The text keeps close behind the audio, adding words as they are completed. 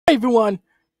Hey everyone,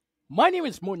 my name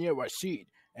is Monia Rashid,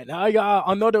 and I got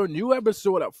another new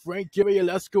episode of Frank Gary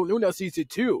Let's Go Luna Season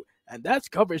 2, and that's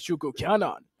covered Shuko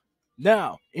Canon.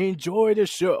 Now, enjoy the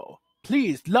show.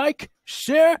 Please like,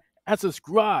 share, and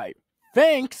subscribe.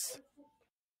 Thanks!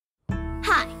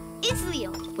 Hi, it's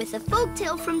Leo with a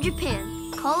folktale from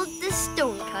Japan called The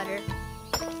Stonecutter.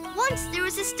 Once there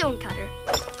was a stonecutter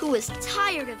who was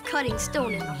tired of cutting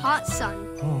stone in the hot sun.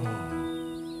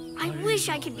 I wish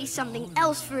I could be something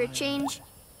else for a change.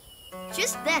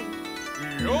 Just then,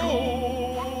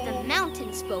 the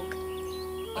mountain spoke.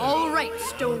 All right,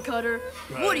 stonecutter,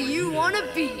 what do you want to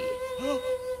be?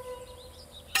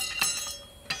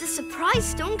 The surprised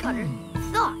stonecutter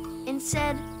thought and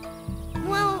said,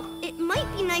 well, it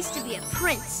might be nice to be a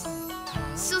prince,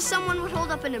 so someone would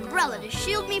hold up an umbrella to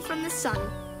shield me from the sun.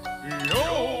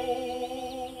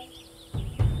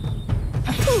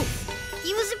 Poof!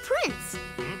 He was a prince.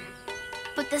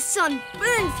 But the sun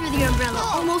burned through the umbrella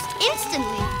almost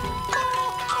instantly.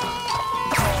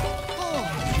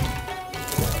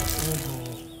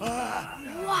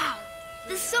 Wow!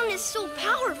 The sun is so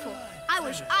powerful. I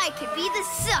wish I could be the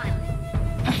sun.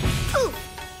 Poof!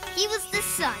 He was the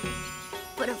sun.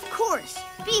 But of course,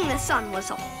 being the sun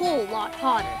was a whole lot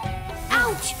hotter.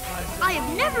 Ouch! I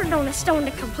have never known a stone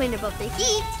to complain about the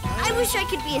heat. I wish I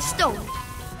could be a stone.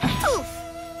 Poof!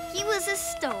 He was a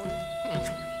stone.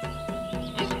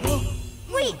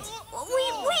 Wait!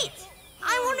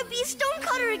 I want to be a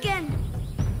stonecutter again.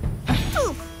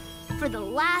 Poof! For the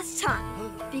last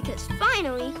time. Because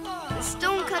finally, the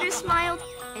stonecutter smiled,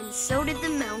 and so did the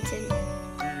mountain.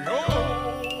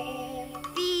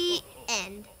 The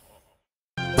end.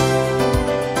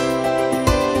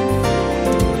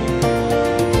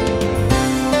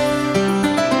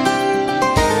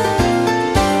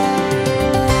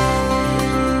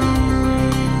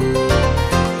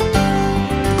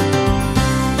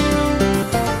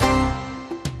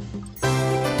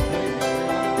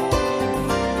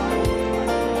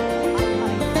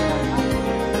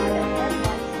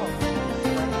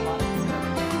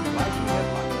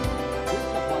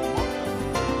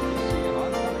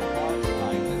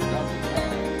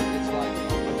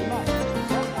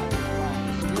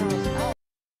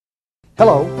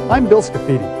 Hello, I'm Bill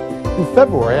Scafidie. In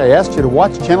February, I asked you to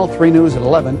watch Channel 3 News at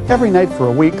 11 every night for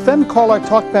a week, then call our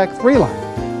Talkback 3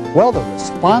 line. Well, the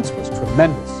response was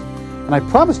tremendous. And I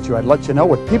promised you I'd let you know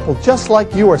what people just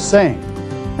like you are saying.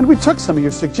 And we took some of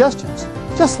your suggestions,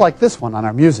 just like this one on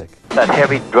our music. That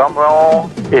heavy drum roll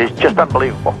is just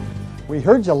unbelievable. We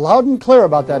heard you loud and clear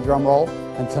about that drum roll,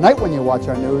 and tonight when you watch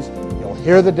our news, you'll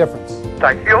hear the difference.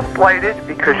 I feel slighted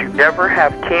because you never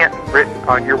have Canton written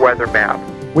on your weather map.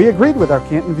 We agreed with our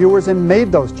Canton viewers and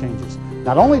made those changes.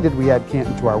 Not only did we add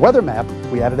Canton to our weather map,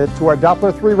 we added it to our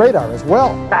Doppler 3 radar as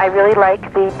well. I really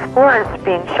like the scores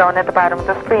being shown at the bottom of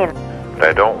the screen. But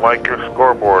I don't like your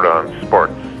scoreboard on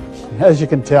sports. As you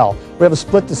can tell, we have a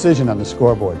split decision on the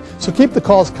scoreboard. So keep the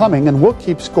calls coming and we'll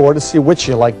keep score to see which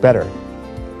you like better.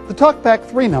 The Talkback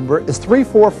 3 number is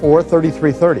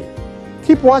 344-3330.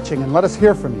 Keep watching and let us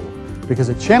hear from you, because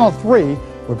at Channel 3,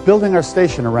 we're building our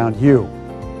station around you.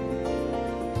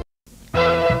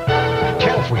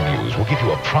 Will give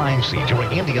you a prime seat during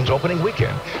Indians opening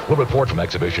weekend. We'll report from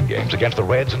exhibition games against the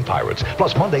Reds and Pirates,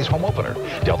 plus Monday's home opener.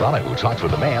 Del Donahue talks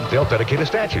with the man they'll dedicate a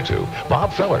statue to,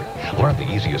 Bob Feller. Learn the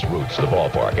easiest routes to the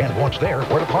ballpark and once there,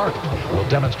 where to park. We'll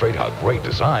demonstrate how great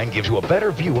design gives you a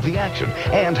better view of the action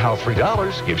and how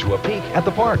 $3 gives you a peek at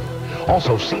the park.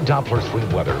 Also, see Doppler 3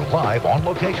 weather live on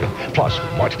location, plus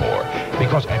much more.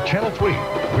 Because at Channel 3,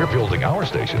 we're building our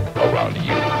station around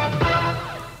you.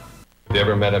 Have you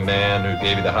ever met a man who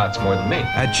gave you the hots more than me?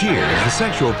 At Cheers, the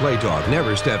sexual play talk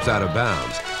never steps out of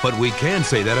bounds. But we can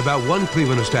say that about one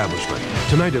Cleveland establishment.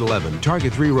 Tonight at 11,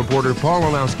 Target 3 reporter Paul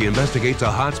Orlowski investigates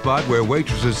a hot spot where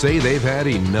waitresses say they've had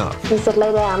enough. He said,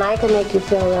 lay down, I can make you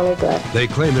feel really good. They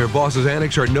claim their boss's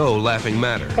antics are no laughing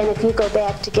matter. And if you go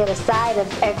back to get a side of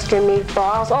extra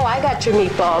meatballs, oh, I got your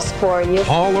meatballs for you.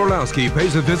 Paul Orlowski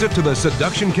pays a visit to the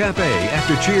Seduction Cafe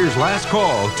after Cheers' last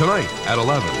call tonight at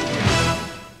 11.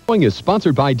 Is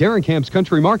sponsored by Darrenkamp's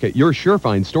Country Market, your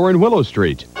Surefine store in Willow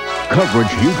Street. Coverage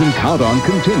you can count on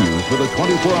continues with a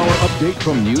 24-hour update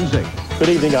from News 8. Good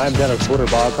evening, I'm Dennis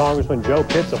Wooderbaugh. Congressman Joe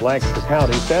Pitts of Lancaster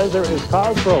County says there is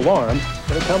cause for alarm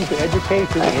when it comes to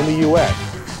education in the U.S.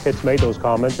 Pitts made those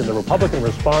comments in the Republican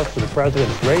response to the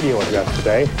president's radio address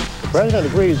today. The president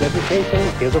agrees education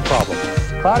is a problem.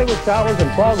 Cloudy with showers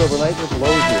and fog overnight with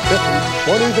lows near 50.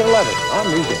 More news at 11 on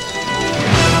News 8.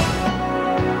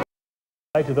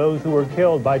 To those who were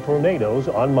killed by tornadoes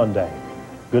on Monday.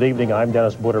 Good evening, I'm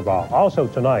Dennis Wooderbaugh. Also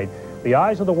tonight, The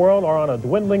eyes of the world are on a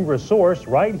dwindling resource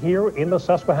right here in the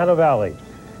Susquehanna Valley.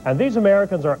 And these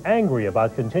Americans are angry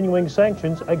about continuing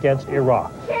sanctions against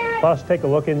Iraq. Plus, take a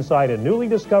look inside a newly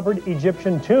discovered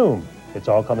Egyptian tomb. It's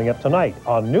all coming up tonight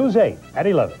on News 8 at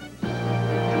 11.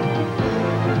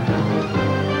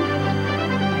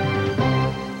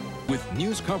 With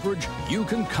news coverage you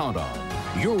can count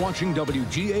on. You're watching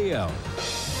WGAL.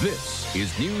 This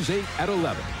is News 8 at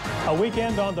 11. A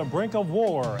weekend on the brink of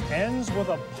war ends with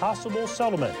a possible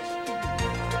settlement.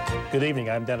 Good evening,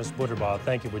 I'm Dennis Butterbaugh.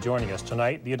 Thank you for joining us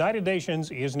tonight. The United Nations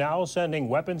is now sending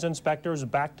weapons inspectors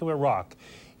back to Iraq.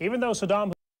 Even though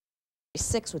Saddam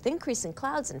 6 with increasing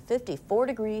clouds and 54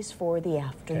 degrees for the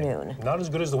afternoon. Okay. Not as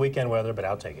good as the weekend weather, but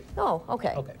I'll take it. Oh,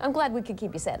 okay. I'm glad we could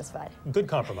keep you satisfied. Good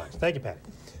compromise. Thank you, Patty.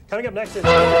 Coming up next, we'll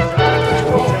tell you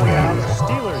how the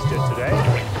Steelers did today.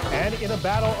 And in a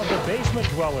battle of the basement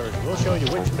dwellers, we'll show you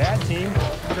which bad team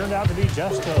turned out to be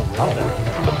just a little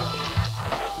better.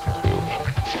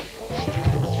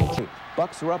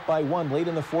 Bucks are up by 1 late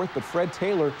in the fourth, but Fred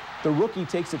Taylor, the rookie,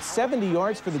 takes it 70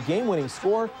 yards for the game-winning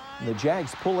score, and the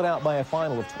Jags pull it out by a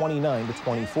final of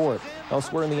 29-24.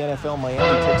 Elsewhere in the NFL,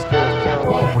 Miami takes care of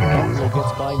Carolina. Buffalo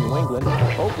gets by New England.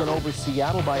 Oakland over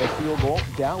Seattle by a field goal.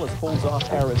 Dallas holds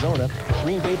off Arizona.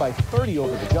 Green Bay by 30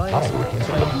 over the Giants.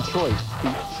 Tonight, Detroit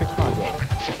beat Chicago.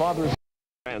 The father of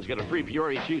fans get a free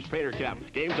Peoria Chiefs Painter cap.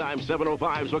 Game time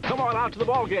 7:05, so come on out to the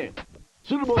ball game.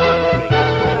 Suitable for learning.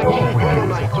 It's photo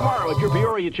night tomorrow at your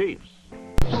Peoria Chiefs.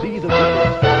 See the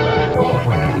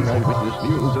difference. Eyewitness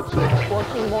News at 6.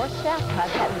 14 more staff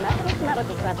cuts at Methodist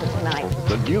Medical Center tonight.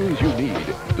 The news you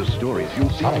need. The stories you'll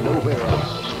see nowhere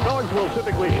else. Dogs will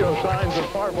typically show signs of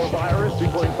parvovirus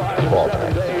between 5 and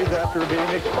 7 days after being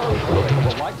exposed to it.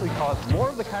 Will likely cause more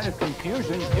of the kind of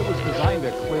confusion it was designed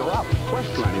to clear up.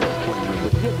 Questioning appointment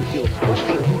with Hillfield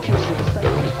Special Details of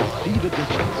Safety. See the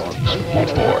difference on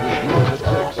 19 News at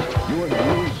 6. Your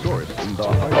news source in the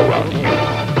heart of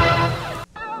Illinois.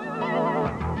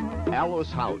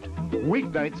 Alice Hout,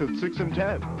 weeknights at 6 and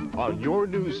 10 on your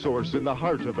news source in the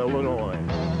heart of Illinois,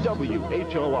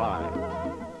 WHOI.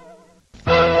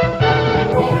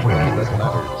 That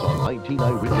matters on 19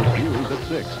 Eyewitness News at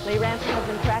 6. Lee Ransom has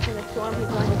been tracking the storm. He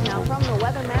joins us now from the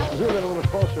weather map. Zoom in a little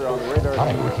closer on the radar so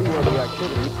you can see where the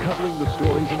activity is. Covering the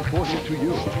stories important to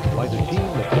you by the team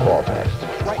that Talkback.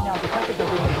 Right now, detectives are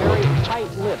being very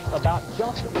tight-lipped about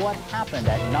just what happened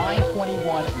at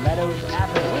 921 Meadows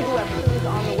Avenue. We do have crews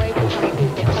on the way to come to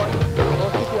the court.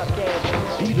 We'll keep you updated.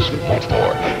 See the difference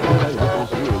for 19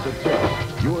 Eyewitness News at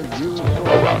 6. Your news source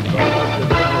on the heart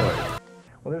of Illinois.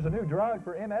 Well, there's a new drug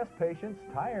for MS patients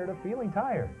tired of feeling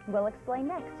tired. We'll explain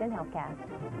next in HealthCast.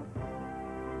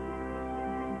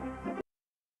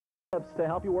 Tips to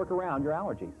help you work around your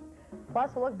allergies.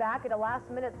 Plus, we'll look back at a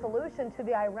last-minute solution to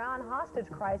the Iran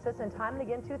hostage crisis in Time and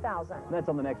Again 2000. And that's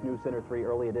on the next News Center 3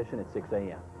 early edition at 6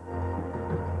 a.m.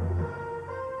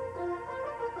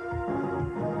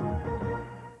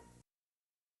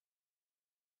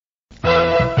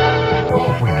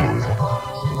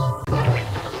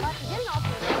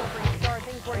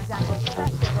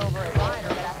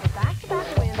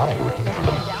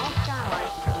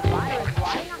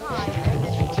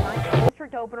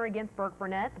 Opener against Burke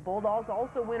Burnett. The Bulldogs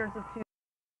also winners of 2.